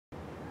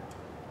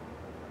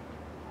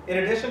In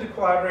addition to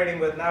collaborating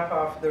with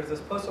NAPOF, there's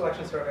this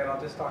post-election survey, and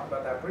I'll just talk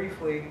about that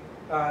briefly,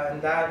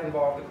 and that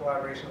involved a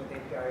collaboration with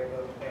API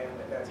Vote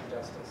and Advancing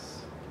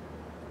Justice.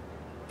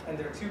 And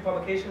there are 2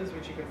 publications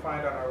which you can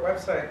find on our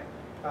website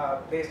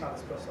based on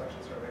this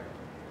post-election survey.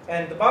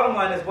 And the bottom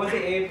line is, was the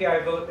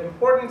API vote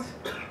important?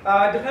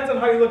 It depends on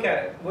how you look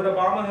at it. Would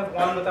Obama have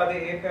won without the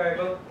API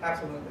vote?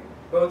 Absolutely,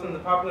 both in the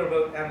popular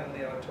vote and in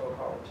the Electoral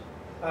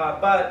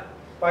College. But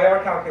by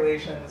our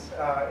calculations,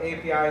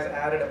 APIs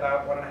added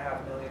about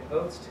 1.5 million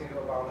votes to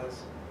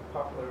Obama's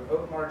popular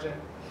vote margin.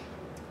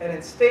 And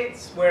in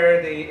states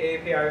where the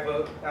API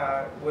vote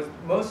was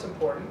most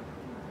important,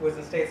 was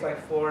in states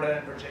like Florida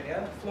and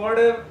Virginia.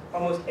 Florida,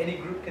 almost any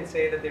group can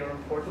say that they were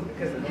important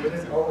because the vote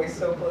is always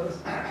so close.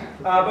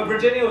 But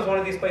Virginia was one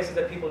of these places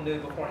that people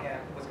knew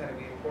beforehand was going to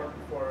be important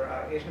for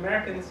Asian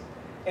Americans.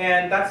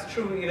 And that's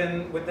true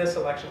even with this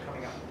election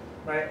coming up,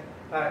 right?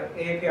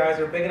 APIs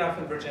are big enough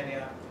in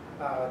Virginia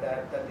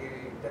that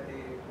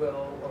they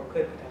will or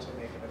could potentially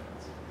make a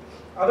difference.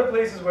 Other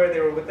places where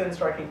they were within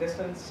striking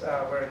distance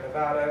were in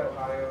Nevada,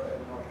 Ohio,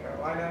 and North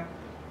Carolina.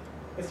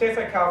 In states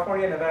like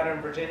California, Nevada,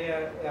 and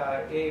Virginia,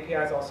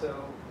 APIs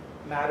also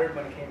mattered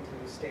when it came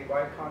to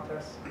statewide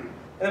contests. And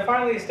then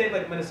finally, a state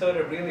like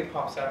Minnesota really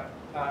pops out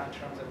in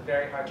terms of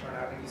very high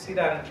turnout. And you see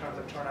that in terms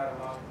of turnout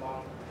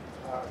among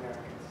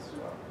Americans as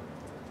well.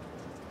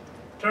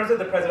 In terms of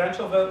the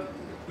presidential vote,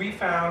 we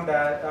found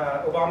that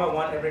Obama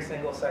won every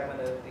single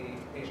segment of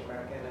the Asian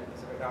American and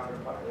Pacific Islander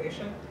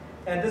population.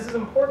 And this is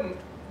important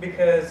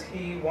because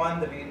he won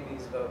the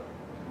Vietnamese vote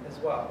as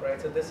well, right?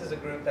 So this is a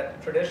group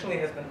that traditionally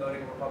has been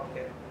voting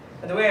Republican.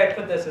 And the way I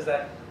put this is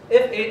that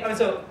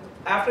so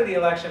after the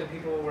election,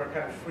 people were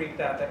kind of freaked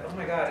out that, oh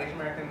my God, Asian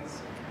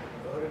Americans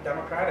voted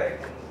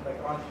Democratic and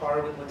like on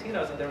par with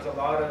Latinos. And there was a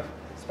lot of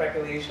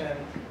speculation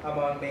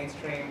among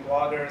mainstream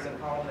bloggers and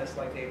columnists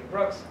like David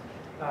Brooks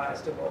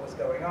as to what was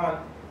going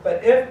on.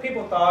 But if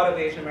people thought of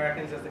Asian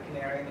Americans as the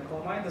canary in the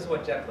coal mine, this is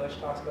what Jeb Bush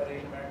talks about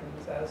Asian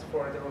Americans as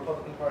for the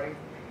Republican Party.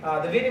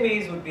 The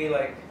Vietnamese would be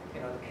like, the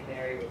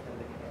canary within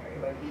the canary.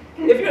 Like,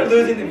 if you're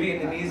losing the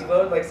Vietnamese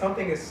vote, like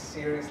something is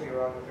seriously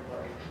wrong with your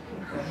party.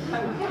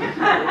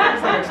 To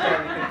some extent,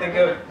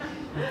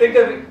 you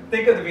can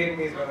think of the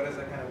Vietnamese vote as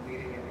a kind of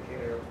leading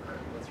indicator of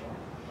what's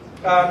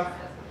wrong.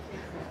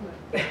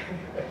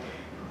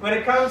 When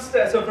it comes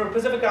to, so for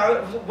Pacific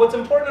Island, what's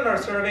important in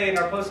our survey, in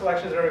our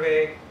post-election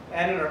survey,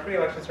 and in our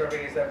pre-election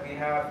survey is that we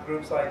have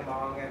groups like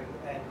Hmong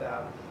and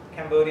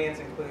Cambodians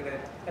included,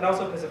 and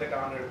also Pacific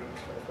Islander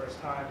groups for the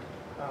first time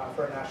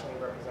for a nationally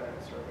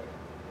representative survey.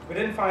 We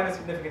didn't find a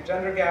significant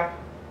gender gap.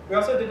 We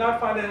also did not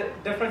find a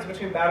difference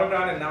between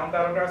battleground and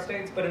non-battleground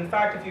states, but in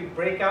fact, if you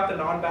break out the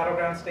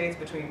non-battleground states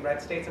between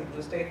red states and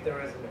blue states,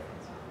 there is a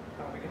difference.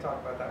 We can talk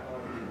about that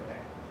more in the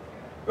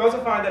Q&A. We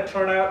also find that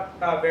turnout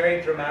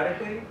varied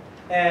dramatically,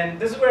 and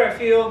this is where I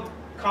feel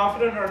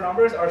confident in our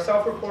numbers. Our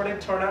self-reported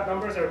turnout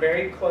numbers are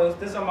very close.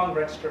 This is among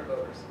registered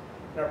voters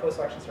in our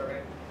post-election survey.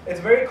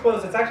 It's very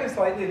close. It's actually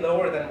slightly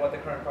lower than what the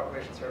current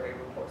population survey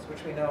reports,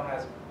 which we know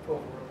has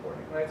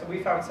over-reporting, right? So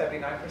we found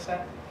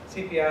 79%.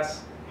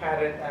 CPS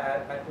had it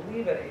at, I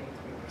believe, at 83%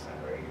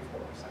 or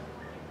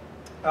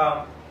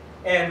 84%.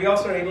 And we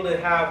also are able to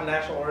have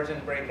national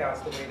origin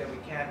breakouts the way that we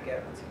can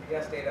get with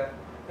CPS data.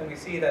 And we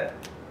see that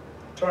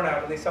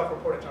turnout, at least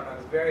self-reported turnout,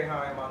 is very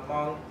high among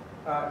Hmong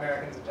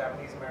Americans and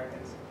Japanese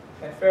Americans,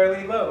 and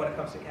fairly low when it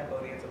comes to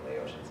Cambodians and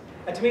Laotians.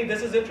 And to me,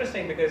 this is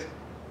interesting because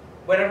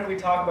whenever we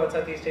talk about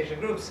Southeast Asian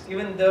groups,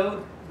 even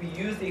though we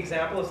use the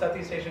example of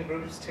Southeast Asian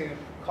groups to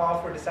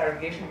call for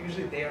disaggregation,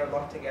 usually they are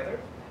lumped together.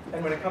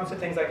 And when it comes to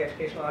things like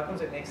educational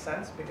outcomes, it makes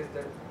sense because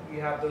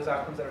you have those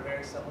outcomes that are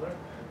very similar.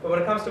 But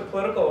when it comes to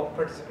political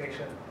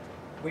participation,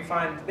 we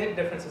find big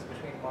differences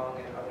between Hmong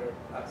and other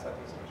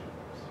Southeast Asian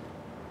groups,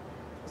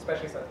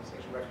 especially Southeast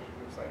Asian refugee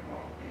groups like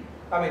Hmong.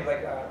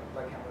 Like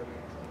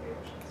Cambodians and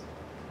Laotians.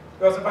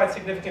 We also find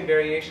significant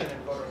variation in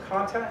voter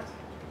contact.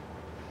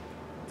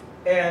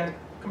 And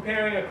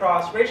comparing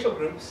across racial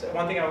groups,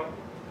 one thing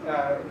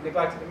I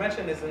neglected to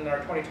mention is in our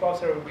 2012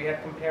 survey, we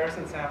had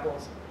comparison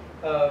samples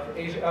of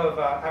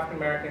African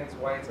Americans,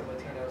 whites, and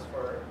Latinos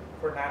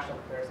for national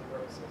comparison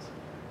purposes.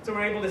 So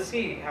we're able to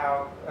see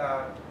how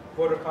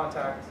voter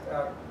contact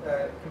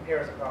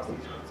compares across these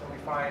groups, and we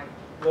find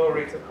lower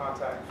rates of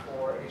contact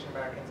for Asian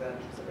Americans and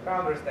Pacific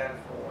Islanders than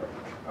for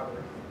other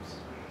groups.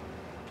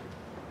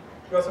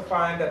 We also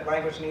find that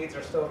language needs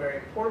are still very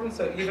important.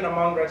 So even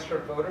among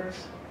registered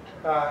voters,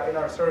 in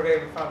our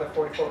survey, we found that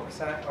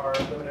 44% are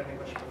limited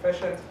English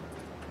proficient,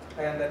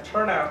 and the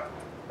turnout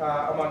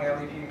among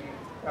LEP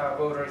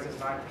voters is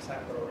 9%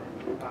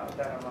 lower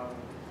than among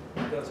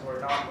those who are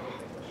not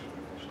limited English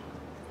proficient.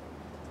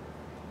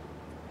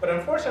 But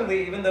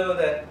unfortunately, even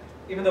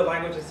though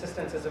language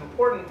assistance is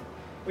important,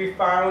 we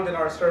found in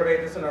our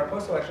survey, this in our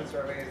post-election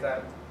surveys,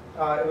 that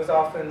it was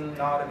often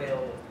not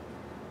available.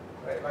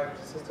 Right? Language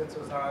assistance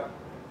was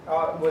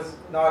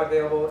not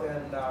available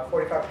in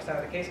 45%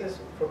 of the cases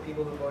for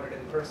people who voted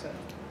in person,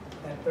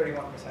 and 31%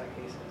 of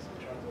cases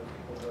in terms of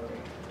people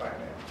voting by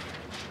mail.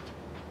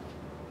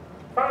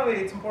 Finally,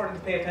 it's important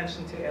to pay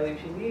attention to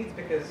LEP needs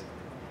because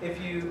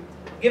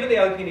given the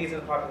LEP needs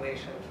of the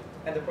population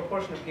and the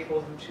proportion of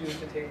people who choose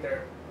to take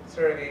their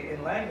survey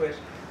in language,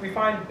 we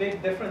find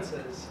big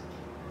differences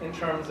in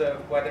terms of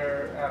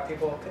whether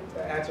people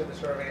answer the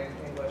survey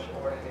in English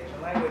or in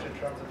Asian language in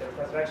terms of their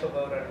presidential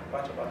vote and a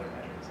bunch of other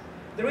measures.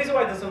 The reason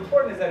why this is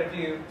important is that if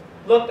you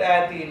looked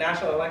at the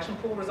national election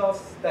pool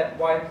results that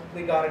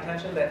widely got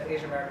attention, that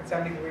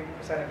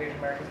 73% of Asian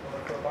Americans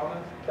voted for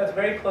Obama, that's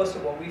very close to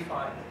what we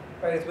find,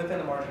 right? It's within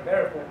the margin of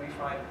error for what we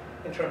find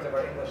in terms of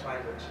our English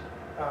language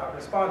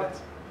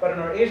respondents. But in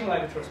our Asian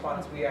language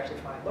respondents, we actually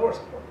find lower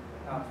support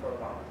for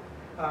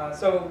Obama.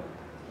 So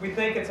we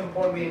think it's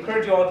important, we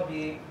encourage you all to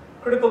be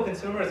critical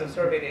consumers of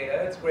survey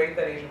data. It's great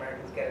that Asian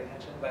Americans get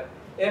attention, but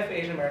if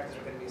Asian Americans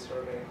are going to be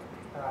surveyed,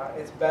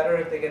 it's better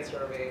if they get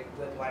surveyed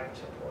with language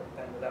support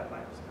than without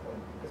language support,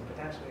 because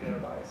potentially there are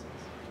biases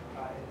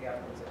in the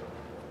outcomes that are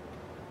reported.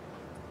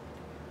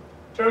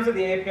 In terms of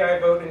the API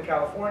vote in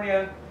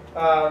California,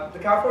 the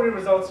California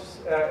results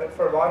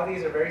for a lot of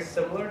these are very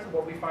similar to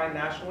what we find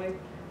nationally,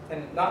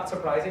 and not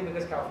surprising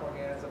because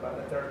California is about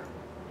a third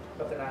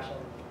of the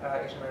national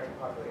Asian American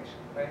population,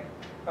 right?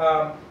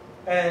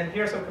 And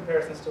here are some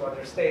comparisons to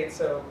other states.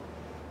 So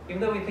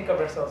even though we think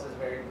of ourselves as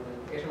very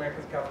blue, Asian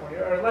Americans in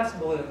California are less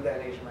blue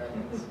than Asian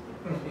Americans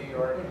in New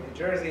York, and New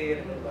Jersey,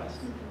 and the Midwest.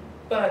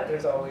 But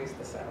there's always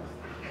the South.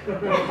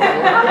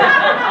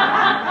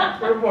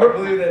 We're more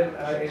blue than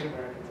Asian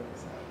Americans in the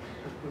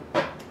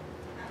South.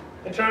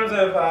 In terms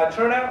of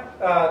turnout,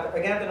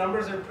 again, the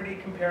numbers are pretty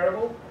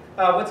comparable.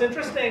 What's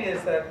interesting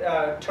is that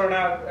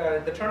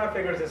the turnout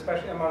figures,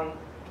 especially among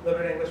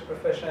limited English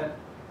proficient,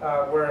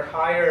 were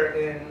higher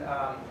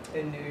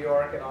in New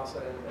York and also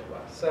in the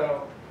Midwest.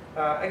 So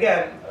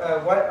again,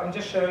 I'm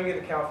just showing you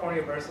the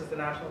California versus the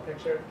national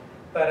picture.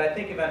 But I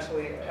think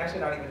eventually,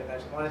 actually not even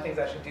eventually, one of the things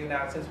I should do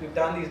now, since we've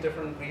done these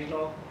different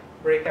regional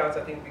breakouts,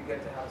 I think it would be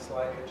good to have a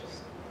slide that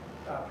just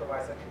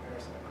provides that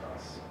comparison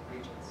across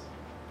regions.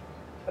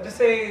 I'll just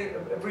say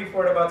a brief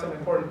word about some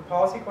important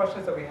policy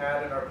questions that we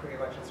had in our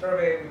pre-election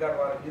survey. We got a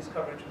lot of news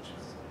coverage, which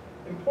was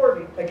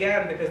important,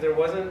 again, because there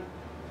wasn't,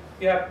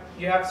 you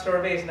have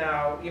surveys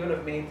now, even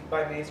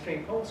by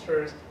mainstream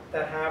pollsters,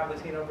 that have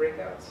Latino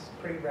breakouts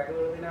pretty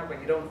regularly now,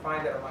 but you don't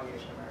find that among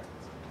Asian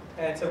Americans.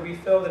 And so we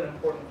filled an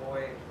important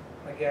void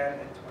again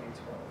in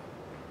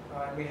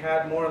 2012. And we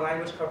had more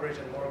language coverage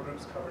and more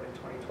groups covered in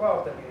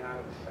 2012 than we had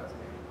in 2008.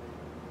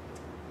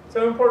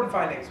 So important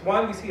findings.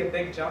 One, we see a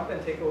big jump,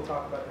 and Teika will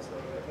talk about this a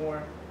little bit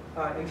more,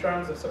 in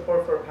terms of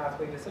support for a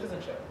pathway to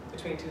citizenship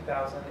between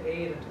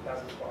 2008 and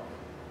 2012.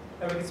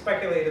 And we can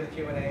speculate in the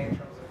Q&A in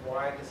terms of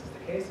why this is the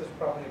case. There's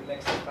probably a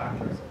mix of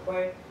factors at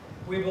play.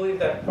 We believe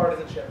that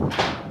partisanship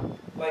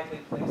likely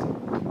plays a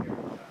role here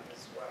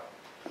as well.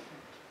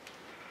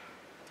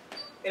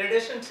 In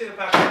addition to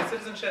pathway to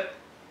citizenship,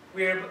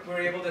 we were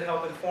able to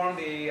help inform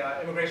the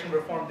immigration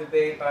reform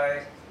debate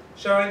by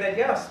showing that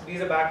yes,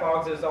 visa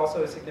backlogs is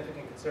also a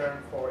significant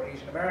concern for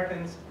Asian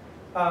Americans,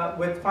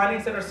 with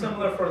findings that are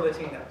similar for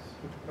Latinos,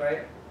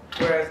 right?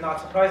 Whereas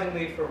not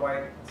surprisingly for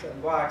whites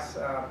and blacks,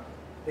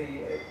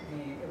 the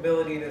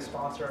ability to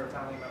sponsor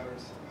family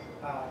members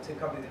to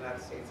come to the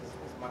United States is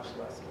much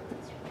less of a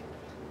concern.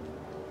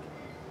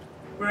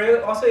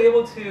 We're also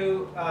able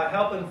to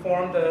help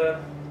inform the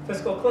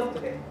fiscal cliff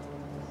debate,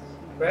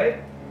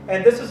 right?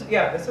 And this is huge.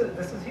 I'm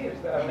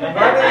glad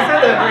that you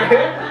said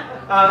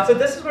that, right? So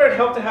this is where it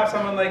helped to have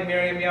someone like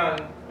Miriam Young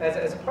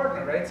as a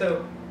partner, right?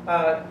 So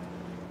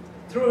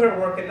through her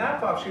work at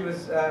NAPOF,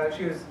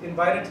 she was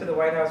invited to the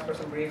White House for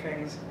some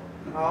briefings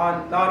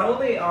on not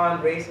only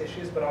on race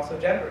issues but also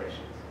gender issues,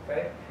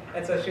 right?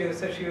 And so she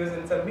was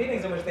in some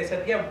meetings in which they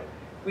said, yeah,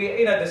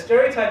 the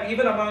stereotype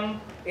even among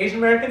Asian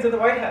Americans in the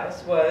White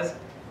House was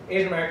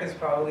Asian Americans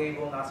probably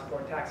will not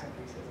support tax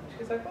increases. And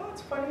she's like, well,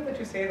 it's funny that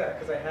you say that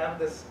because I have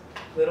this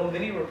little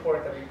mini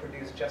report that we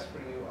produced just for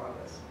you on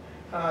this,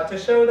 to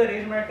show that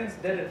Asian Americans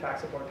did in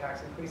fact support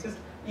tax increases,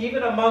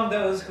 even among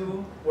those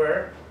who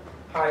were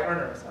high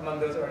earners, among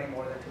those earning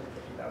more than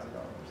 $250,000.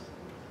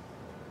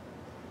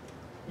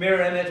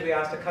 Mirror image, we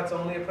asked a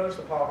cuts-only approach,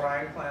 the Paul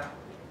Ryan plan,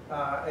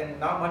 and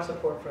not much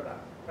support for that.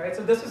 Right?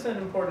 So this is an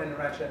important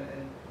intervention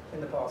in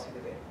the policy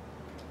debate.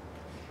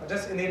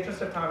 Just in the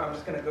interest of time, I'm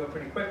just going to go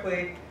pretty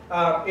quickly.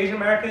 Asian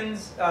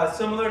Americans,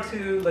 similar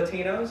to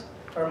Latinos,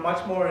 are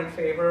much more in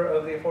favor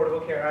of the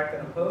Affordable Care Act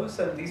than opposed.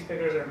 So these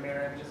figures are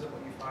mirror images of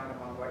what you find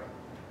among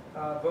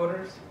white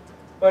voters.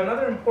 But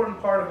another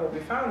important part of what we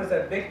found is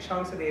that big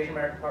chunks of the Asian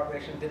American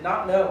population did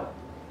not know,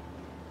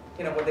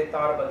 what they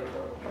thought about the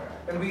Affordable Care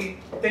Act. And we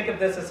think of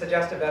this as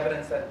suggestive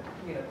evidence that,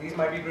 these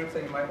might be groups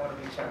that you might want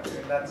to reach out to.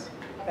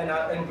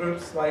 And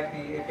groups like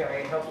the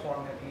APIA Health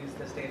Forum have used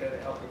this data to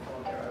help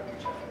inform their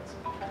outreach efforts,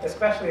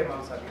 especially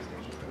among Southeast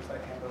Asian groups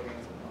like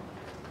Cambodians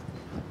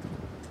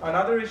and Hmong. On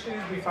other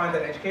issues, we find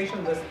that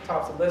education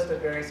tops a list of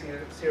very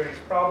serious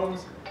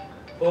problems.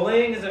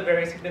 Bullying is a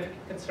very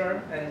significant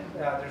concern, and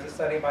there's a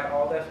study by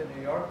Aldef in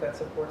New York that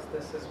supports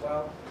this as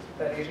well,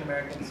 that Asian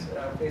Americans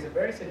face a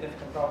very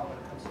significant problem when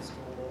it comes to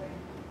school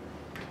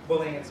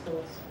bullying in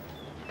schools.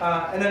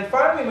 And then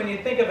finally, when you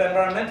think of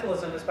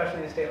environmentalism, especially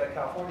in a state like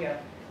California,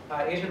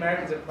 Asian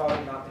Americans are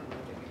probably not the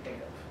group that you think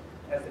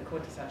of as the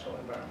quintessential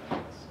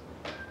environmentalists.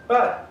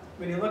 But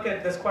when you look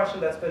at this question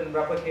that's been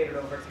replicated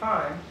over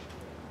time,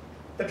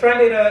 the trend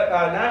data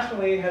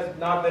nationally has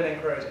not been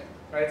encouraging,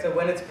 right? So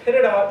when it's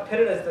pitted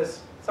as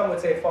this, some would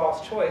say,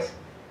 false choice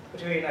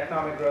between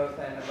economic growth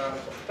and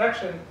environmental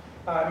protection,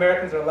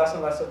 Americans are less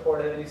and less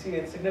supportive, and you see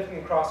a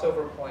significant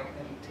crossover point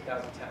in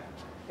 2010,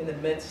 in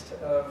the midst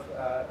of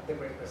the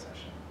Great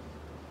Recession.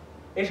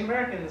 Asian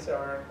Americans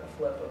are a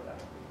flip of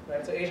that,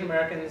 right? So Asian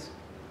Americans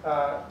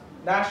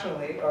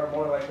nationally are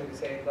more likely to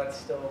say, let's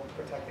still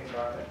protect the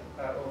environment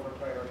over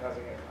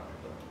prioritizing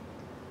economic growth.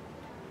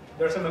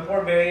 There are some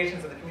important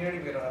variations of the community.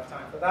 We don't have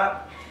time for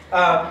that.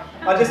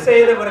 I'll just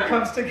say that when it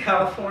comes to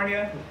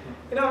California,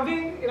 I'm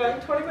being,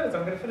 in 20 minutes,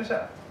 I'm going to finish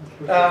up.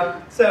 In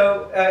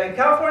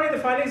California, the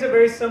findings are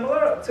very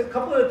similar. It's a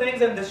couple of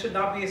things, and this should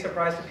not be a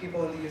surprise to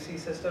people in the UC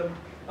system.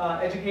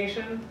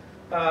 Education,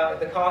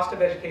 the cost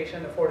of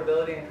education,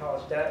 affordability, and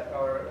college debt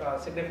are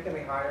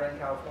significantly higher in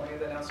California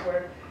than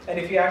elsewhere. And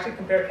if you actually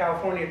compare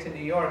California to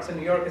New York, so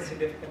New York is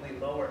significantly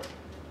lower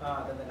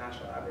than the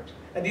national average.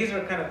 And these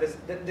are kind of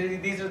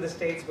these are the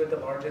states with the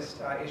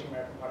largest Asian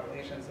American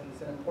populations, and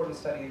it's an important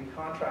study in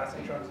contrast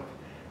in terms of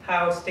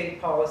how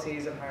state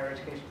policies and higher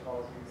education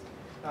policies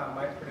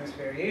might produce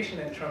variation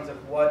in terms of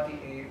what the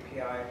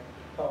API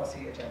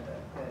policy agenda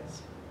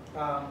is.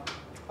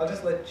 I'll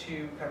just let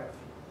you kind of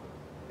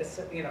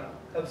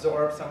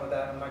absorb some of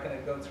that. I'm not going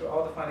to go through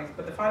all the findings,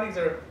 but the findings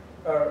are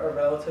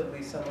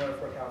relatively similar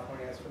for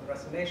California as for the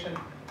rest of the nation.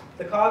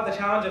 The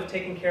challenge of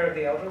taking care of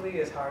the elderly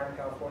is higher in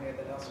California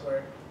than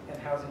elsewhere, and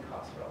housing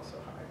costs are also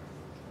higher.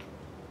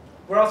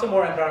 We're also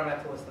more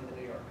environmentalist than the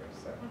New Yorkers.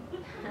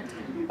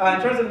 So.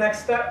 In terms of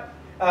next step,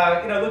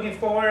 looking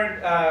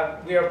forward,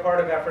 we are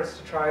part of efforts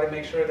to try to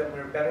make sure that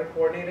we're better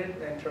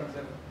coordinated in terms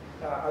of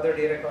other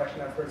data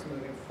collection efforts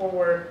moving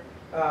forward.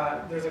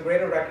 There's a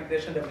greater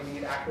recognition that we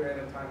need accurate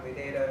and timely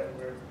data, and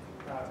we're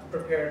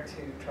prepared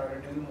to try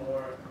to do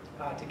more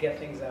to get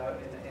things out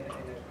in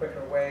a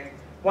quicker way.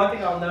 One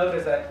thing I'll note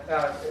is that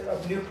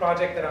a new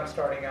project that I'm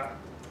starting up,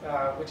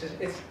 which is,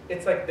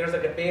 it's like there's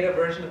like a beta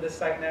version of this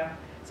site now.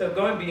 So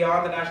going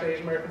beyond the National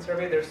Asian American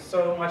Survey, there's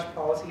so much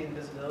policy and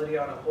visibility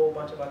on a whole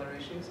bunch of other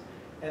issues.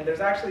 And there's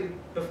actually,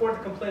 before the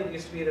complaint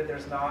used to be that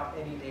there's not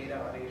any data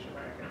on Asian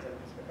Americans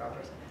and Pacific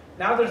Islanders.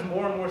 Now there's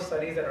more and more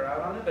studies that are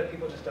out on it, but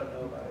people just don't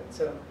know about it.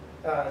 So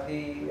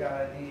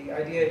the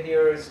idea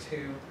here is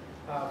to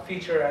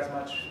feature as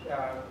much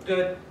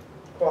good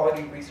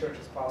quality research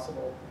as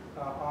possible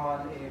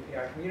on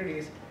API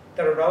communities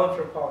that are relevant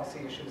for policy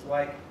issues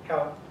like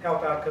health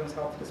outcomes,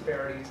 health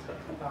disparities,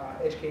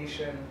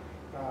 education,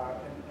 and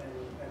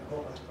a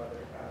whole bunch of other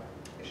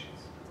issues.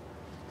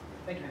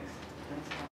 Thank you.